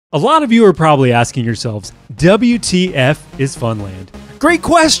A lot of you are probably asking yourselves, WTF is FUNLAND? Great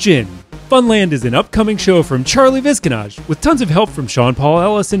question! FUNLAND is an upcoming show from Charlie Visconage with tons of help from Sean Paul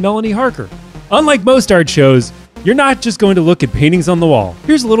Ellis and Melanie Harker. Unlike most art shows, you're not just going to look at paintings on the wall.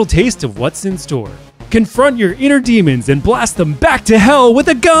 Here's a little taste of what's in store. Confront your inner demons and blast them back to hell with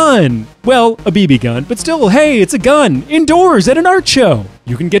a gun! Well, a BB gun, but still, hey, it's a gun, indoors at an art show!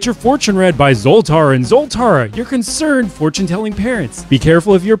 You can get your fortune read by Zoltar and Zoltara, your concerned fortune-telling parents. Be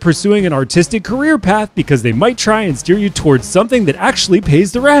careful if you're pursuing an artistic career path because they might try and steer you towards something that actually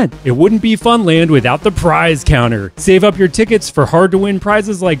pays the rent. It wouldn't be FUNLAND without the prize counter. Save up your tickets for hard-to-win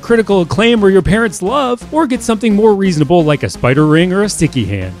prizes like critical acclaim or your parents' love, or get something more reasonable like a spider ring or a sticky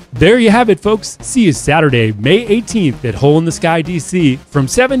hand. There you have it, folks. See you Saturday, May 18th at Hole in the Sky, DC from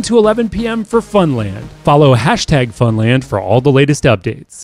 7 to 11 p.m. for FUNLAND. Follow #FUNLAND for all the latest updates.